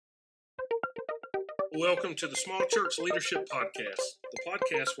Welcome to the Small Church Leadership Podcast, the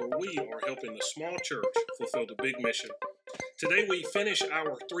podcast where we are helping the small church fulfill the big mission. Today we finish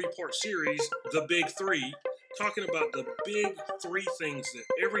our three-part series, The Big Three, talking about the big three things that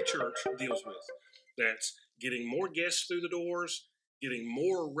every church deals with. That's getting more guests through the doors, getting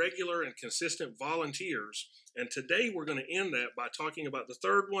more regular and consistent volunteers, and today we're going to end that by talking about the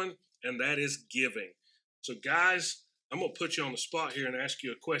third one, and that is giving. So guys, I'm going to put you on the spot here and ask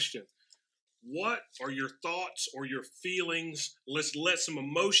you a question. What are your thoughts or your feelings? Let's let some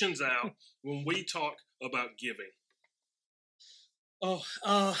emotions out when we talk about giving.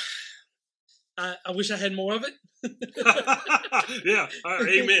 I wish I had more of it. Yeah,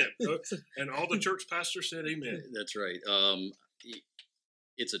 amen. And all the church pastors said amen. That's right.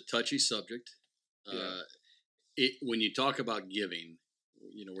 It's a touchy subject. When you talk about giving,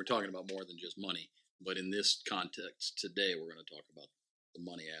 we're talking about more than just money. But in this context today, we're going to talk about the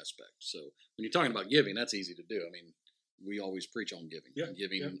money aspect. So when you're talking about giving, that's easy to do. I mean, we always preach on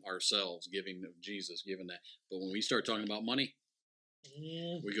giving, ourselves, giving of Jesus, giving that. But when we start talking about money,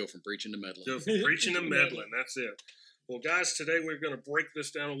 we go from preaching to meddling. Go from preaching to meddling. That's it. Well, guys, today we're going to break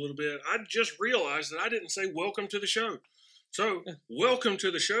this down a little bit. I just realized that I didn't say welcome to the show. So, welcome to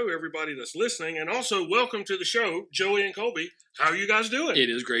the show, everybody that's listening, and also welcome to the show, Joey and Colby. How are you guys doing? It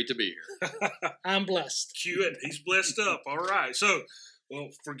is great to be here. I'm blessed. Cue it. He's blessed up. All right. So, well,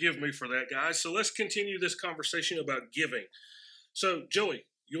 forgive me for that, guys. So, let's continue this conversation about giving. So, Joey,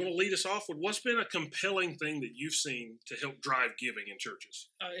 you want to lead us off with what's been a compelling thing that you've seen to help drive giving in churches?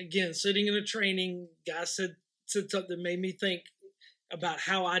 Again, sitting in a training, guy said something that made me think about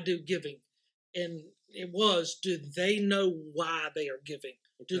how I do giving. And it was, do they know why they are giving?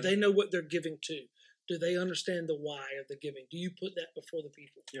 Okay. Do they know what they're giving to? Do they understand the why of the giving? Do you put that before the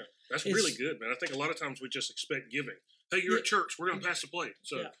people? Yeah, that's really good, man. I think a lot of times we just expect giving. Hey, you're at church. We're going to pass the plate.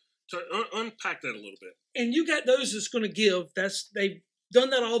 So unpack that a little bit. And you got those that's going to give. They've done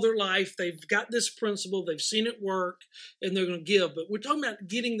that all their life. They've got this principle. They've seen it work, and they're going to give. But we're talking about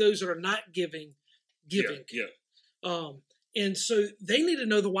getting those that are not giving. Yeah. And so they need to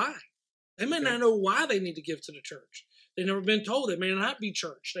know the why. They may not know why they need to give to the church. They've never been told. They may not be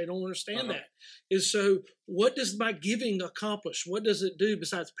church. They don't understand that. And so what does my giving accomplish? What does it do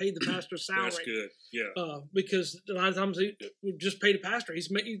besides pay the pastor's salary? That's good, yeah. Because a lot of times we just pay the pastor.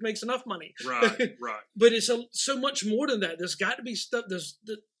 He makes enough money. Right. But it's so much more than that. There's got to be stuff.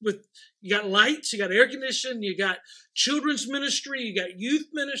 You got lights, you got air conditioning, you got children's ministry, you got youth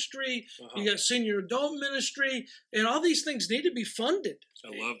ministry, you got senior adult ministry, and all these things need to be funded. I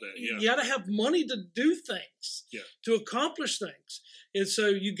love that, yeah. You got to have money to do things, to accomplish things. And so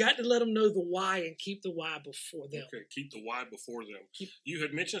you got to let them know the why and keep the why before them. Okay, keep the why before them. You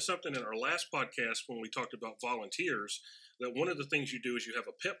had mentioned something in our last podcast when we talked about volunteers, that one of the things you do is you have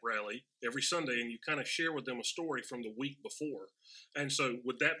a pep rally every Sunday and you kind of share with them a story from the week before. And so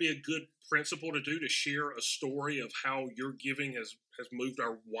would that be a good principle to do, to share a story of how your giving has moved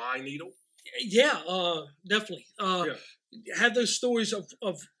our why needle? Yeah, definitely. Have those stories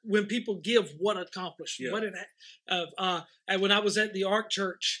of when people give, what accomplished, what it. And when I was at the Ark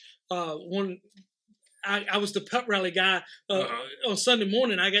Church, I was the pep rally guy on Sunday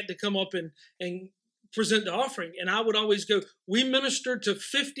morning. I got to come up and present the offering, and I would always go, we ministered to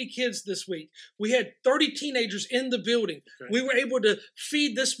 50 kids this week. We had 30 teenagers in the building. Okay. We were able to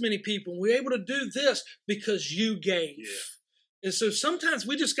feed this many people. We were able to do this because you gave. Yeah. And so sometimes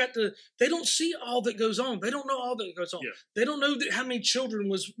we just they don't see all that goes on. They don't know all that goes on. Yeah. They don't know how many children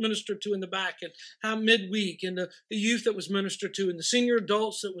was ministered to in the back, and how midweek, and the youth that was ministered to, and the senior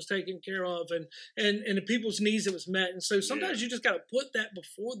adults that was taken care of, and the people's needs that was met. And so sometimes you just got to put that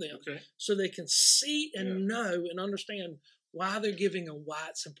before them so they can see and know and understand why they're giving and why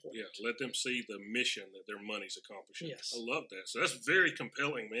it's important. Yeah, let them see the mission that their money's accomplishing. Yes. I love that. So that's very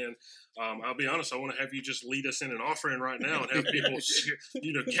compelling, man. I'll be honest, I want to have you just lead us in an offering right now and have people,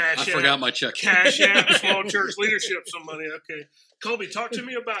 cash out. I forgot my check. Cash out Small Church Leadership some money. Okay. Colby, talk to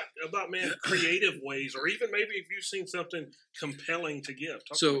me about creative ways, or even maybe if you've seen something compelling to give.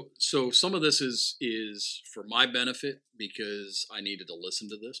 So some of this is for my benefit, because I needed to listen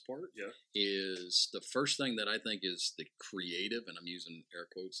to this part. Yeah. Is the first thing that I think is the creative, and I'm using air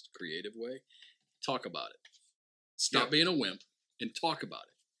quotes, creative way. Talk about it. Stop being a wimp and talk about it.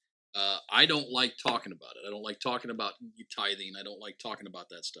 I don't like talking about it. I don't like talking about tithing. I don't like talking about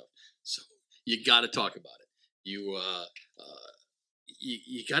that stuff. So you got to talk about it. You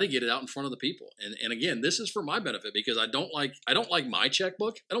got to get it out in front of the people. And again, this is for my benefit, because I don't like my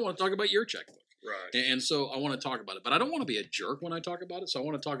checkbook. I don't want to talk about your checkbook. Right. And so I want to talk about it, but I don't want to be a jerk when I talk about it. So I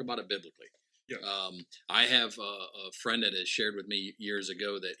want to talk about it biblically. Yeah. I have a friend that has shared with me years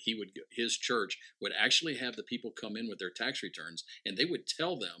ago that his church would actually have the people come in with their tax returns, and they would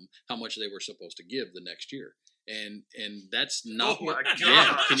tell them how much they were supposed to give the next year. And that's not. Oh my God!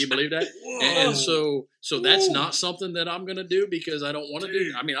 Yeah, can you believe that? And so that's not something that I'm going to do because I don't want to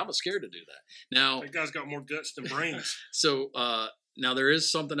do. I mean, I'm scared to do that. Now that guy's got more guts than brains. So now there is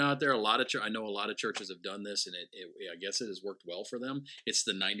something out there. I know a lot of churches have done this, and I guess it has worked well for them. It's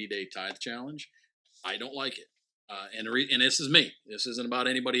the 90-day tithe challenge. I don't like it. And this is me. This isn't about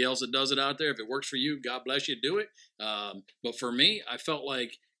anybody else that does it out there. If it works for you, God bless you, do it. But for me, I felt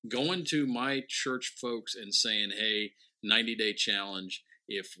like going to my church folks and saying, hey, 90-day challenge,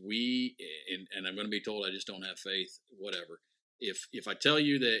 if we, and I'm going to be told I just don't have faith, whatever. If I tell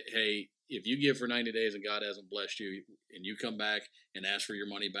you that, hey, if you give for 90 days and God hasn't blessed you and you come back and ask for your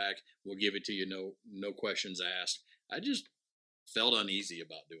money back, we'll give it to you, no questions asked. I just felt uneasy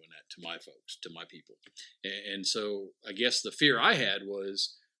about doing that to my folks, to my people. And so I guess the fear I had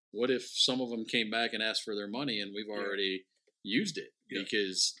was, what if some of them came back and asked for their money and we've already used it?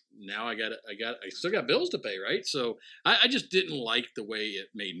 Because now I still got bills to pay, right? So I just didn't like the way it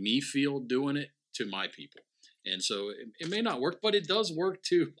made me feel doing it to my people. And so it may not work, but it does work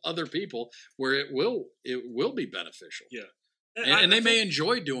to other people where it will be beneficial. Yeah. And they may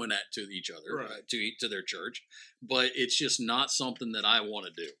enjoy doing that to each other, right, to their church, but it's just not something that I want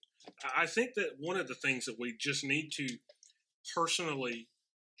to do. I think that one of the things that we just need to personally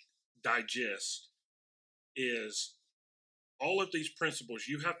digest is all of these principles.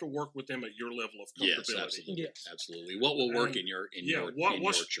 You have to work with them at your level of comfortability. Yes, absolutely. Yes. Absolutely. What will work in your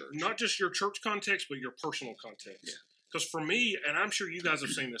church? Not just your church context, but your personal context. Yeah. Because for me, and I'm sure you guys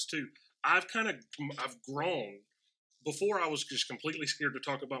have seen this too, I've grown. Before I was just completely scared to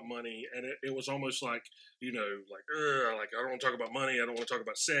talk about money, and it was almost like, I don't want to talk about money, I don't want to talk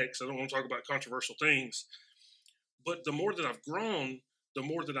about sex, I don't want to talk about controversial things. But the more that I've grown, the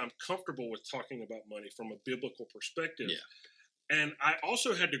more that I'm comfortable with talking about money from a biblical perspective. Yeah. And I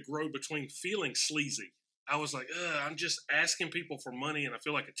also had to grow between feeling sleazy. I was like, I'm just asking people for money, and I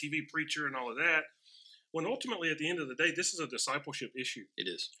feel like a TV preacher and all of that. When ultimately, at the end of the day, this is a discipleship issue. It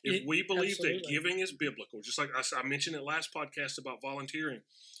is. If we believe that giving is biblical, just like I mentioned in last podcast about volunteering,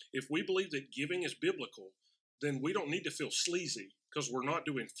 if we believe that giving is biblical, then we don't need to feel sleazy because we're not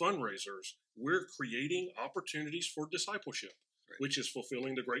doing fundraisers. We're creating opportunities for discipleship, which is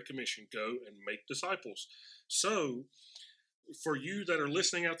fulfilling the Great Commission, go and make disciples. So for you that are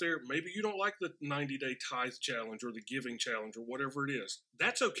listening out there, maybe you don't like the 90-day tithe challenge or the giving challenge or whatever it is.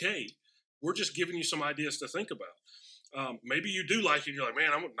 That's okay. We're just giving you some ideas to think about. Maybe you do like it. And you're like,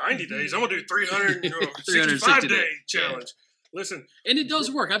 man, I'm 90 days. I'm going to do 365-day challenge. Yeah. Listen. And it does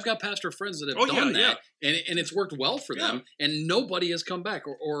work. I've got pastor friends that have done that. Yeah. And it's worked well for them. And nobody has come back.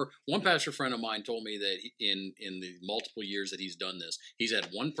 Or one pastor friend of mine told me that in the multiple years that he's done this, he's had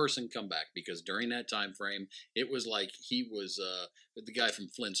one person come back because during that time frame, it was like he was the guy from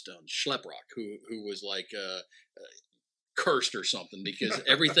Flintstones, Schleprock, who was like cursed or something because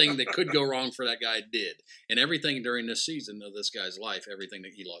everything that could go wrong for that guy did. And everything during this season of this guy's life, everything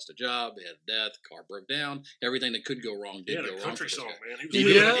that he lost a job, he had a death, car broke down, everything that could go wrong did go wrong. Country for this song, guy.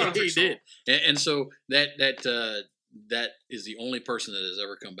 man. He did. And so that is the only person that has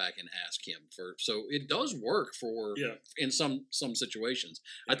ever come back and asked him for. So it does work in some situations.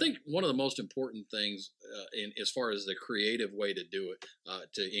 I think one of the most important things as far as the creative way to do it,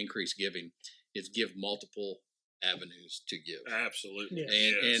 to increase giving, is give multiple avenues to give. Absolutely.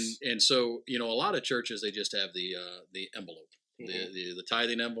 And so, a lot of churches, they just have the envelope, the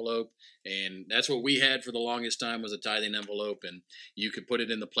tithing envelope. And that's what we had for the longest time, was a tithing envelope, and you could put it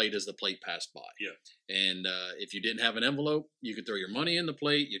in the plate as the plate passed by. Yeah. And if you didn't have an envelope, you could throw your money in the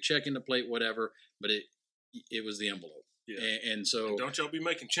plate, your check in the plate, whatever, but it was the envelope. Yeah. And so, don't y'all be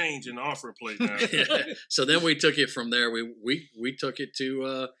making change in the offering plate now. So then we took it from there. We took it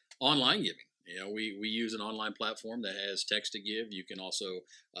to online giving. We use an online platform that has text to give. You can also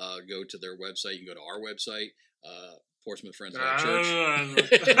go to their website. You can go to our website, Portsmouth Friends of the Church.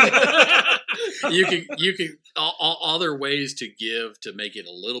 You can other ways to give to make it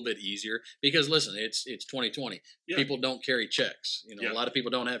a little bit easier. Because listen, it's 2020. Yeah. People don't carry checks. A lot of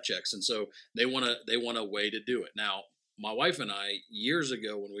people don't have checks, and so they want a way to do it. Now, my wife and I, years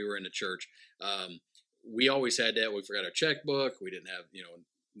ago when we were in the church, we always had that. We forgot our checkbook. We didn't have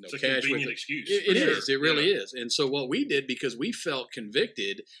no it's a cash convenient with it. Excuse. It is. It really is. And so what we did, because we felt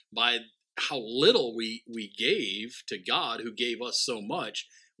convicted by how little we gave to God, who gave us so much,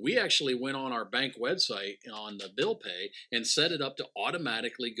 we actually went on our bank website on the bill pay and set it up to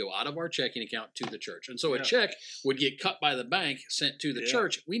automatically go out of our checking account to the church. And so a check would get cut by the bank, sent to the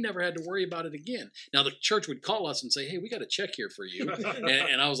church. We never had to worry about it again. Now the church would call us and say, hey, we got a check here for you.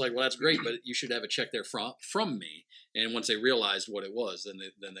 and I was like, well, that's great, but you should have a check there from me. And once they realized what it was, then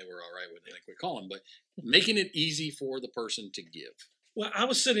they were all right with it. They quit calling. But making it easy for the person to give. Well, I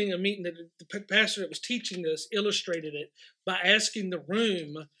was sitting in a meeting that the pastor that was teaching this illustrated it by asking the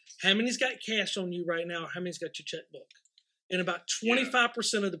room, how many's got cash on you right now? How many's got your checkbook? And about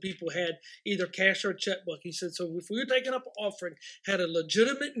 25% of the people had either cash or a checkbook. He said, so if we were taking up an offering, had a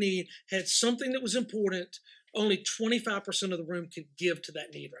legitimate need, had something that was important, only 25% of the room could give to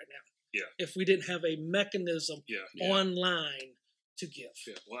that need right now. Yeah. If we didn't have a mechanism online to give.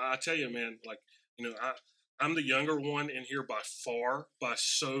 Yeah. Well, I tell you, man, like, I'm the younger one in here by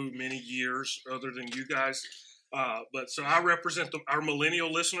so many years other than you guys. But so I represent our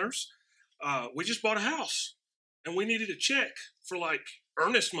millennial listeners. We just bought a house and we needed a check for like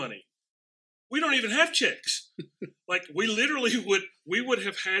earnest money. We don't even have checks. Like we literally would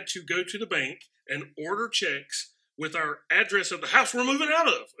have had to go to the bank and order checks with our address of the house we're moving out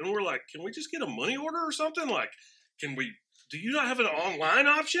of. And we're like, can we just get a money order or something? Like, do you not have an online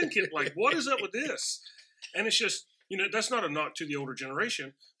option? What is up with this? And it's just, that's not a knock to the older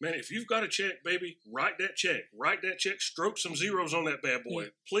generation. Man, if you've got a check, baby, write that check, stroke some zeros on that bad boy.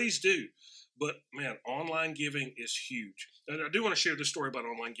 Please do. But man, online giving is huge. And I do want to share this story about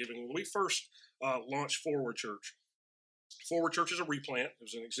online giving. When we first launched Forward Church is a replant. It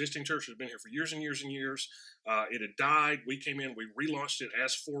was an existing church that had been here for years and years and years. It had died. We came in, we relaunched it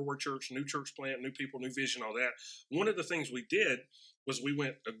as Forward Church, new church plant, new people, new vision, all that. One of the things we did was we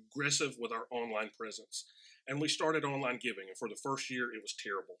went aggressive with our online presence. And we started online giving. And for the first year, it was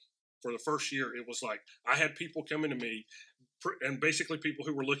terrible. For the first year, it was like, I had people coming to me, and basically people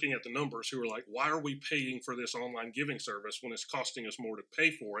who were looking at the numbers who were like, why are we paying for this online giving service when it's costing us more to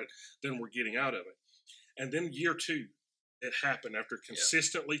pay for it than we're getting out of it? And then year 2, it happened after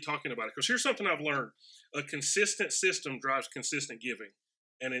consistently talking about it. Because here's something I've learned. A consistent system drives consistent giving.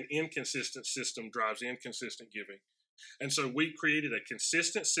 And an inconsistent system drives inconsistent giving. And so we created a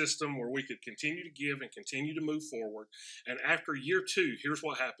consistent system where we could continue to give and continue to move forward. And after year 2, here's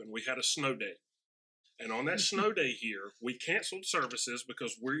what happened. We had a snow day. And on that snow day here, we canceled services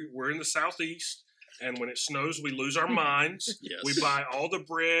because we're in the Southeast. And when it snows, we lose our minds. Yes. We buy all the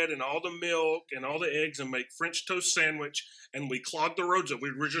bread and all the milk and all the eggs and make French toast sandwich. And we clog the roads up.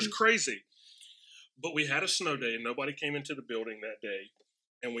 We're just crazy. But we had a snow day and nobody came into the building that day.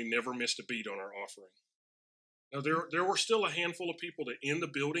 And we never missed a beat on our offering. Now, there were still a handful of people that in the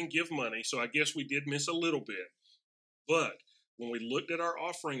building give money, so I guess we did miss a little bit. But when we looked at our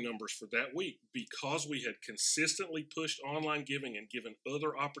offering numbers for that week, because we had consistently pushed online giving and given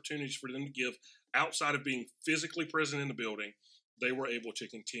other opportunities for them to give outside of being physically present in the building, they were able to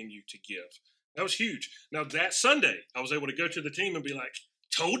continue to give. That was huge. Now, that Sunday, I was able to go to the team and be like,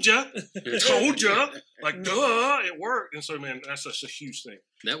 told ya, like, duh, it worked. And so, man, that's a huge thing.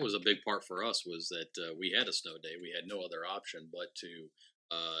 That was a big part for us was that we had a snow day. We had no other option but to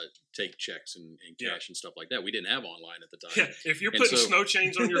take checks and cash and stuff like that. We didn't have online at the time. Yeah, if you're putting snow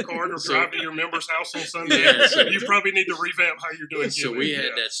chains on your card or drive to your member's house on Sunday, you probably need to revamp how you're doing. So we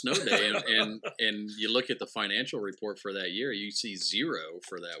had that snow day, and you look at the financial report for that year, you see 0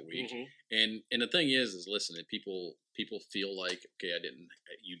 for that week. Mm-hmm. And the thing is listen, people feel like, okay,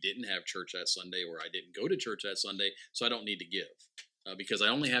 you didn't have church that Sunday, or I didn't go to church that Sunday, so I don't need to give. Because I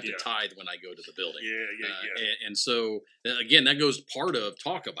only have to tithe when I go to the building. And so, again, that goes part of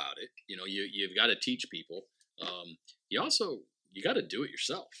talk about it. You've got to teach people. You got to do it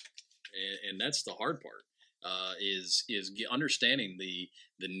yourself. And that's the hard part, is understanding the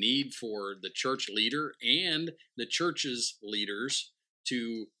need for the church leader and the church's leaders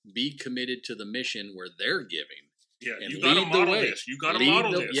to be committed to the mission where they're giving. Yeah, you got to model this. You got to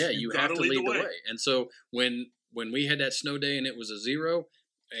model this. Yeah, you have to lead the way. And so when we had that snow day and it was a 0,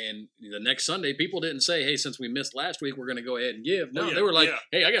 and the next Sunday, people didn't say, hey, since we missed last week, we're going to go ahead and give. No, they were like,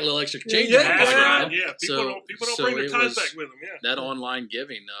 hey, I got a little extra change. That's right. Yeah, people don't bring their tithe back with them. Yeah. That online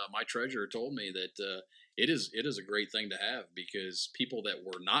giving, my treasurer told me that it is a great thing to have, because people that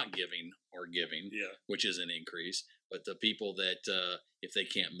were not giving are giving, which is an increase. But the people that, if they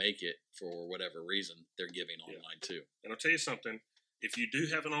can't make it for whatever reason, they're giving online too. And I'll tell you something. If you do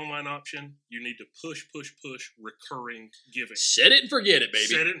have an online option, you need to push recurring giving. Set it and forget it, baby.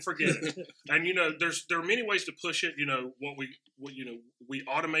 Set it and forget it. And there are many ways to push it. We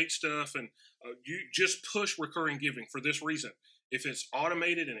automate stuff, and you just push recurring giving for this reason. If it's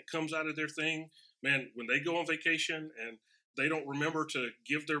automated and it comes out of their thing, man, when they go on vacation and they don't remember to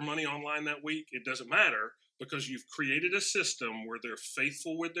give their money online that week, it doesn't matter, because you've created a system where they're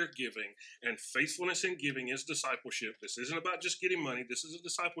faithful with their giving, and faithfulness in giving is discipleship. This isn't about just getting money. This is a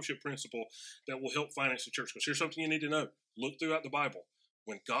discipleship principle that will help finance the church. Because here's something you need to know. Look throughout the Bible.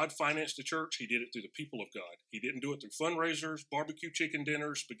 When God financed the church, he did it through the people of God. He didn't do it through fundraisers, barbecue chicken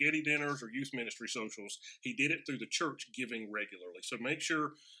dinners, spaghetti dinners, or youth ministry socials. He did it through the church giving regularly. So make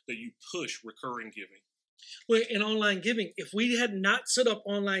sure that you push recurring giving. Well, in online giving, if we had not set up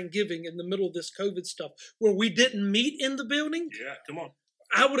online giving in the middle of this COVID stuff, where we didn't meet in the building, come on,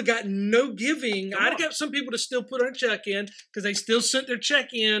 I would have gotten no giving. I'd have got some people to still put a check in because they still sent their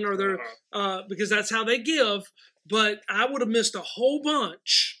check in, or their because that's how they give. But I would have missed a whole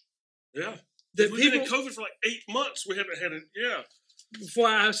bunch. Yeah, we've been in COVID for like 8 months. We haven't had it. Yeah. Before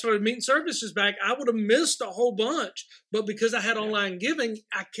I started meeting services back, I would have missed a whole bunch. But because I had online giving,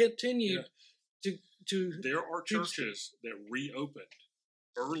 I continued to. There are churches that reopened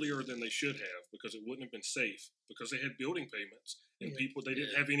earlier than they should have because it wouldn't have been safe, because they had building payments and people, they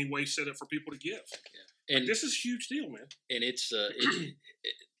didn't have any way set up for people to give. Yeah. And this is a huge deal, man. And it's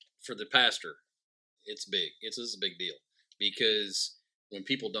for the pastor, it's big. This is a big deal, because when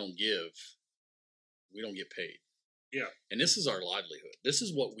people don't give, we don't get paid. Yeah. And this is our livelihood. This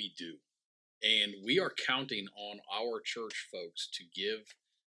is what we do. And we are counting on our church folks to give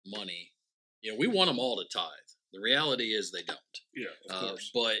money. We want them all to tithe. The reality is they don't. Yeah, of course.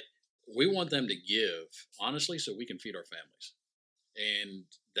 But we want them to give, honestly, so we can feed our families. And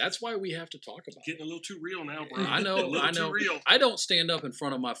that's why we have to talk about it. Getting a little too real now, bro. I know. Too real. I don't stand up in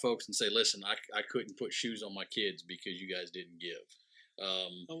front of my folks and say, listen, I couldn't put shoes on my kids because you guys didn't give.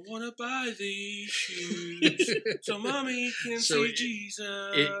 I want to buy these shoes so mommy can see Jesus.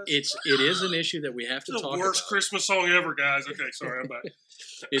 It is an issue that we have to talk about. The worst Christmas song ever, guys. Okay, sorry, I'm back.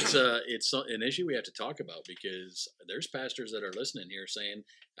 It's an issue we have to talk about, because there's pastors that are listening here saying,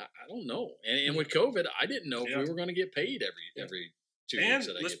 I don't know. And with COVID, I didn't know if we were going to get paid every 2 weeks.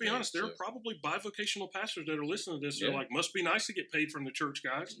 And let's be honest, there are probably bivocational pastors that are listening to this. They're like, must be nice to get paid from the church,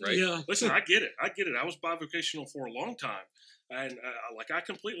 guys. Right? Yeah. Listen, I get it. I was bivocational for a long time. And I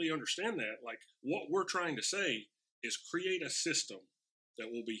completely understand that. Like, what we're trying to say is create a system that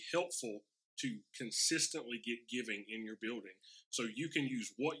will be helpful to consistently get giving in your building, so you can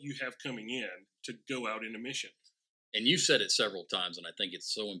use what you have coming in to go out into mission. And you've said it several times, and I think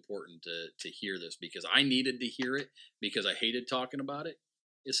it's so important to hear this, because I needed to hear it, because I hated talking about it.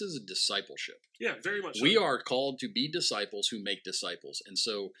 This is a discipleship. Yeah, very much so. We are called to be disciples who make disciples. And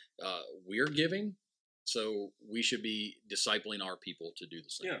so we're giving, so we should be discipling our people to do the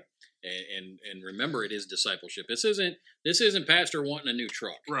same. Yeah. And remember, it is discipleship. This isn't pastor wanting a new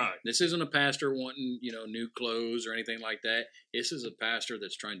truck. Right. This isn't a pastor wanting, new clothes or anything like that. This is a pastor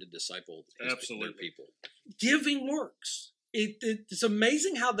that's trying to disciple their people. Giving works. It's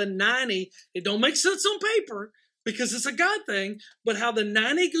amazing how the 90, it don't make sense on paper because it's a God thing, but how the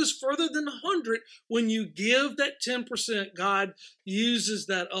 90 goes further than 100 when you give that 10%, God uses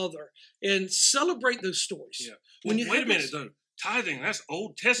that other. And celebrate those stories. Yeah. Well, wait a minute, though. Tithing, that's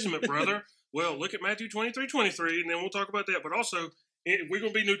Old Testament, brother. Well, look at Matthew 23:23, and then we'll talk about that. But also, we're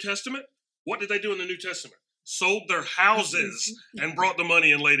going to be New Testament. What did they do in the New Testament? Sold their houses and brought the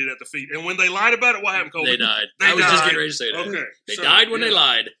money and laid it at the feet. And when they lied about it, what happened, Colby? They died. I was just getting ready to say that. Okay. They died when they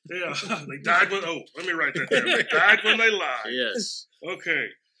lied. Yeah. They died when, let me write that down. They died when they lied. Yes. Okay.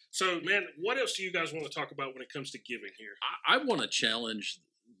 So, man, what else do you guys want to talk about when it comes to giving here? I want to challenge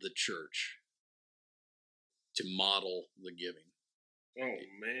the church to model the giving. Oh,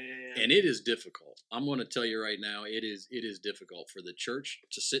 man. And it is difficult. I'm going to tell you right now, it is difficult for the church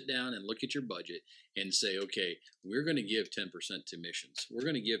to sit down and look at your budget and say, okay, we're going to give 10% to missions. We're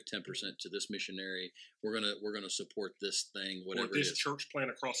going to give 10% to this missionary. We're going to support this thing, whatever it is. Or this church plant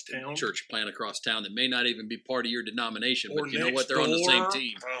across town. Church plant across town that may not even be part of your denomination, but you know what? They're on the same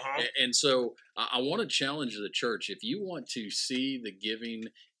team. Uh-huh. And so I want to challenge the church. If you want to see the giving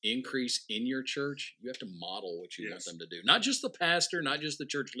increase in your church, you have to model what you want them to do. Not just the pastor, not just the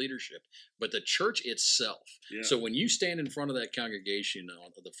church leadership, but the church itself. Yeah. So when you stand in front of that congregation on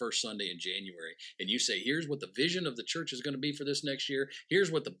the first Sunday in January and you say, here's what the vision of the church is going to be for this next year,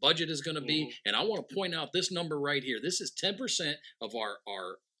 here's what the budget is going to be, and I want to point out this number right here. This is 10% of our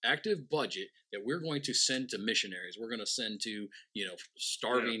active budget that we're going to send to missionaries. We're going to send to,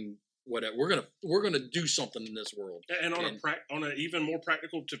 starving whatever. We're gonna do something in this world. And on an even more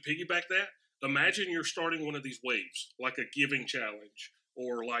practical, to piggyback that, imagine you're starting one of these waves, like a giving challenge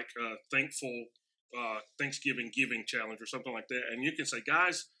or like a Thanksgiving giving challenge or something like that, and you can say,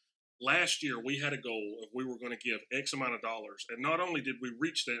 guys, last year we had a goal of we were going to give X amount of dollars. And not only did we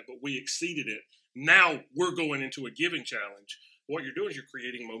reach that, but we exceeded it. Now we're going into a giving challenge. What you're doing is you're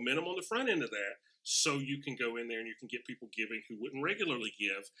creating momentum on the front end of that so you can go in there and you can get people giving who wouldn't regularly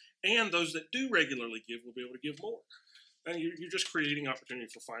give. And those that do regularly give will be able to give more. And you're just creating opportunity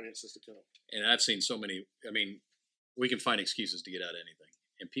for finances to come. And I've seen so many, we can find excuses to get out of anything.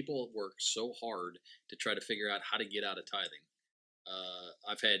 And people work so hard to try to figure out how to get out of tithing.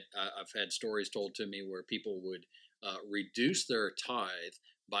 I've had stories told to me where people would reduce their tithe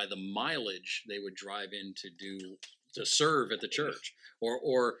by the mileage they would drive in to serve at the church,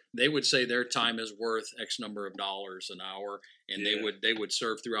 or they would say their time is worth X number of dollars an hour, and they would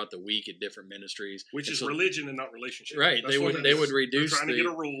serve throughout the week at different ministries, which is religion and not relationship. Right? They would reduce. They're trying to get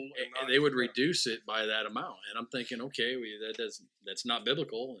a rule. They would reduce it by that amount, and I'm thinking, okay, that's not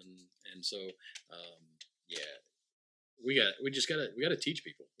biblical, and so we got to teach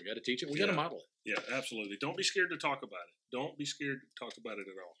people. We got to teach it. We got to model it. Yeah, absolutely. Don't be scared to talk about it. Don't be scared to talk about it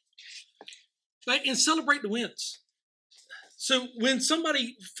at all. Right, and celebrate the wins. So when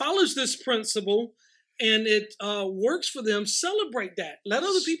somebody follows this principle and it works for them, celebrate that. Let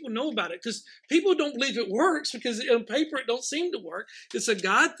other people know about it, because people don't believe it works because on paper it don't seem to work. It's a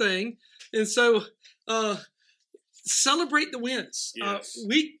God thing. And so celebrate the wins. Yes.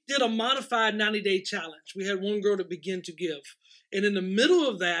 We did a modified 90-day challenge. We had one girl that began to give. And in the middle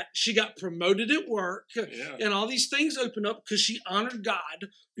of that, she got promoted at work, and all these things opened up because she honored God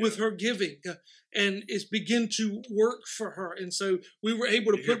with her giving, and it's begun to work for her. And so we were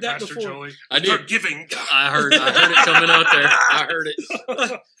able to put that Pastor before. Joey, I did giving. I heard it coming out there. I heard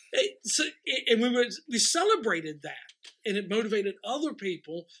it. And we celebrated that, and it motivated other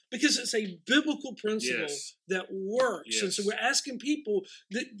people because it's a biblical principle that works. Yes. And so we're asking people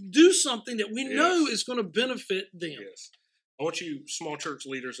that do something that we know is going to benefit them. Yes. I want you, small church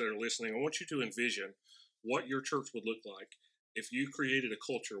leaders that are listening, I want you to envision what your church would look like if you created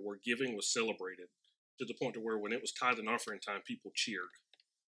a culture where giving was celebrated to the point to where when it was tithe and offering time, people cheered.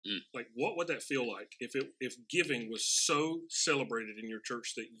 Like, what would that feel like if giving was so celebrated in your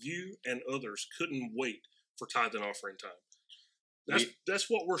church that you and others couldn't wait for tithe and offering time?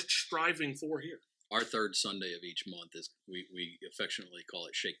 That's what we're striving for here. Our third Sunday of each month is we affectionately call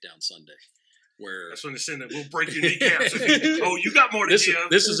it Shakedown Sunday. Where that's when they send that we'll break your kneecaps. You got more to give.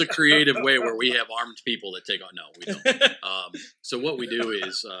 This is a creative way where we have armed people that take on. No, we don't. So what we do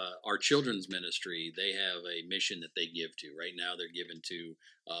is our children's ministry. They have a mission that they give to. Right now, they're given to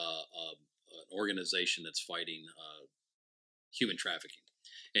an organization that's fighting human trafficking.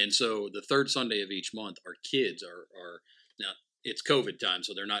 And so the third Sunday of each month, our kids are now. It's COVID time,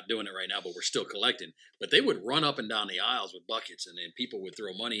 so they're not doing it right now, but we're still collecting. But they would run up and down the aisles with buckets, and then people would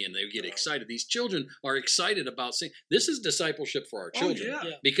throw money, and they would get excited. These children are excited about seeing this is discipleship for our children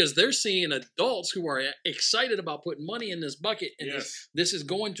because they're seeing adults who are excited about putting money in this bucket, and this is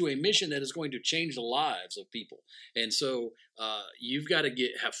going to a mission that is going to change the lives of people. And so you've got to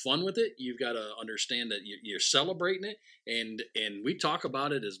have fun with it. You've got to understand that you're celebrating it, and we talk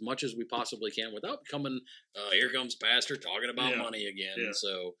about it as much as we possibly can without becoming here comes Pastor talking about money again. Yeah.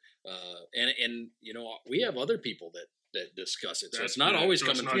 So and we have other people that discuss it. So it's not always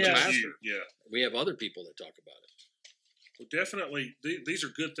coming from Pastor. Yeah. We have other people that talk about it. Well, definitely, these are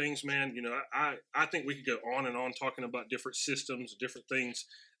good things, man. I think we could go on and on talking about different systems, different things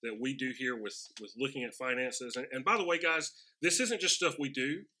that we do here with looking at finances. And by the way, guys, this isn't just stuff we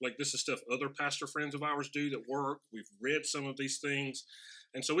do. Like, this is stuff other pastor friends of ours do that work. We've read some of these things.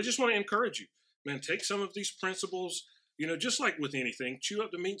 And so we just want to encourage you, man, take some of these principles, just like with anything, chew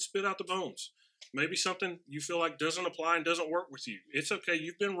up the meat, spit out the bones. Maybe something you feel like doesn't apply and doesn't work with you. It's okay.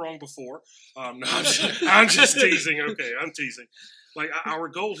 You've been wrong before. No, I'm just teasing. Okay, I'm teasing. Like, our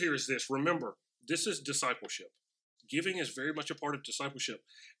goal here is this. Remember, this is discipleship. Giving is very much a part of discipleship.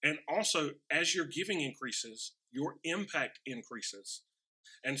 And also, as your giving increases, your impact increases.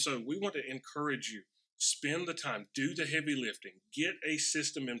 And so we want to encourage you. Spend the time, do the heavy lifting, get a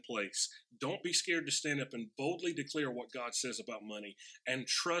system in place. Don't be scared to stand up and boldly declare what God says about money, and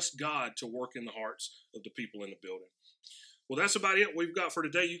trust God to work in the hearts of the people in the building. Well, that's about it we've got for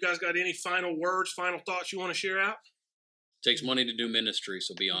today. You guys got any final words, final thoughts you want to share out? It takes money to do ministry,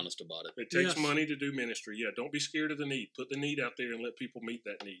 so be honest about it. It takes money to do ministry. Yeah, don't be scared of the need. Put the need out there and let people meet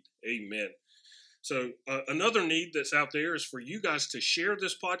that need. Amen. So another need that's out there is for you guys to share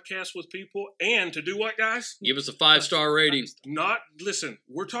this podcast with people and to do what, guys? Give us a 5-star rating. Listen,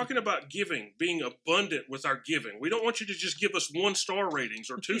 we're talking about giving, being abundant with our giving. We don't want you to just give us 1-star ratings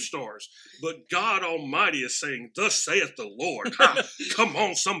or 2 stars, but God Almighty is saying, thus saith the Lord. Ha, come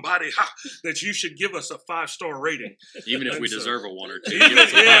on, somebody, that you should give us a 5-star rating. Even if we deserve a 1 or 2.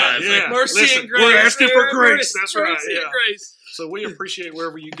 Yeah. Mercy and grace. We're asking for grace. That's right. Mercy and grace. So we appreciate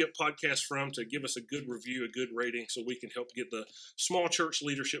wherever you get podcasts from to give us a good review, a good rating, so we can help get the Small Church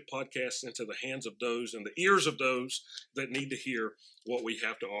Leadership Podcast into the hands of those and the ears of those that need to hear what we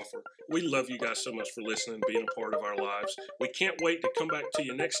have to offer. We love you guys so much for listening and being a part of our lives. We can't wait to come back to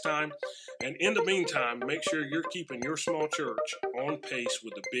you next time. And in the meantime, make sure you're keeping your small church on pace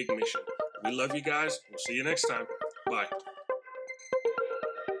with the big mission. We love you guys. We'll see you next time. Bye.